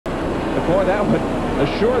Boy, that would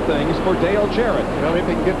assure things for Dale Jarrett. Well, if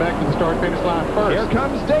he can get back to the start-finish line first. Here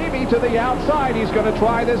comes Davey to the outside. He's going to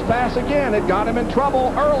try this pass again. It got him in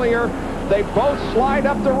trouble earlier. They both slide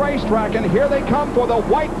up the racetrack, and here they come for the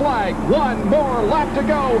white flag. One more lap to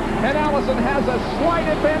go, and Allison has a slight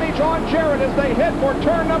advantage on Jarrett as they head for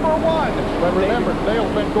turn number 1. But remember,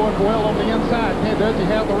 Dale's been going well on the inside. Does he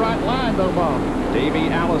have the right line, though, Bob? Davey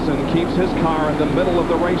Allison keeps his car in the middle of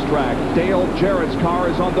the racetrack. Dale Jarrett's car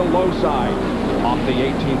is on the low side. Off the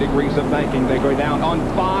 18 degrees of banking, they go down on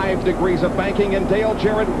 5 degrees of banking, and Dale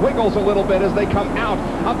Jarrett wiggles a little bit as they come out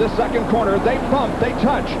of the second corner. They bump, they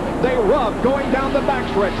touch, they rub, going down the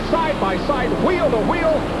backstretch, side by side, wheel to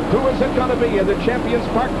wheel. Who is it going to be in the Champions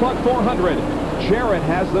Spark Plug 400? Jarrett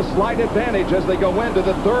has the slight advantage as they go into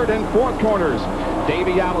the third and fourth corners.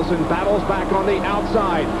 Davey Allison battles back on the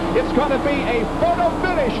outside. It's going to be a photo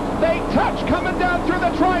finish. They touch coming down through the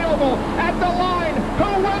triangle at the line. Who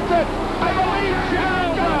wins it? I believe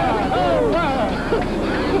Jarrett does. Oh, wow.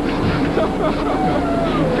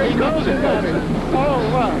 He knows it, does he? Oh,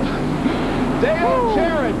 wow. Dale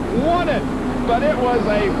Jarrett won it, but it was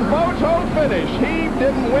a photo finish. He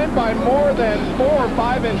didn't win by more than 4 or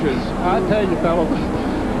 5 inches. I tell you, fellows,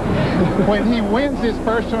 when he wins his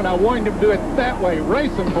first one, I want him to do it that way,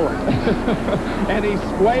 racing for it. And he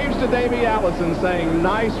waves to Davey Allison saying,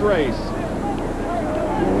 nice race.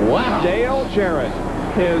 Wow. Dale Jarrett,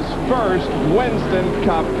 his first Winston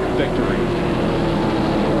Cup victory.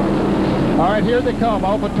 All right, here they come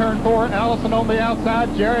off of turn 4. Allison on the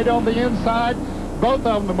outside, Jarrett on the inside. Both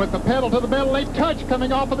of them with the pedal to the middle. They touch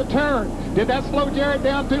coming off of the turn. Did that slow Jarrett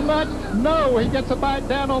down too much? No, he gets a bite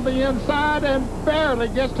down on the inside and barely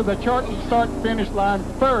gets to the start-finish line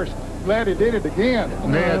first. Glad he did it again.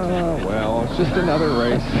 Man, well, it's just another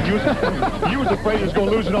race. you was afraid he was going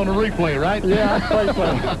to lose it on the replay, right? Yeah, I say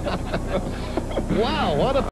so. Wow, what a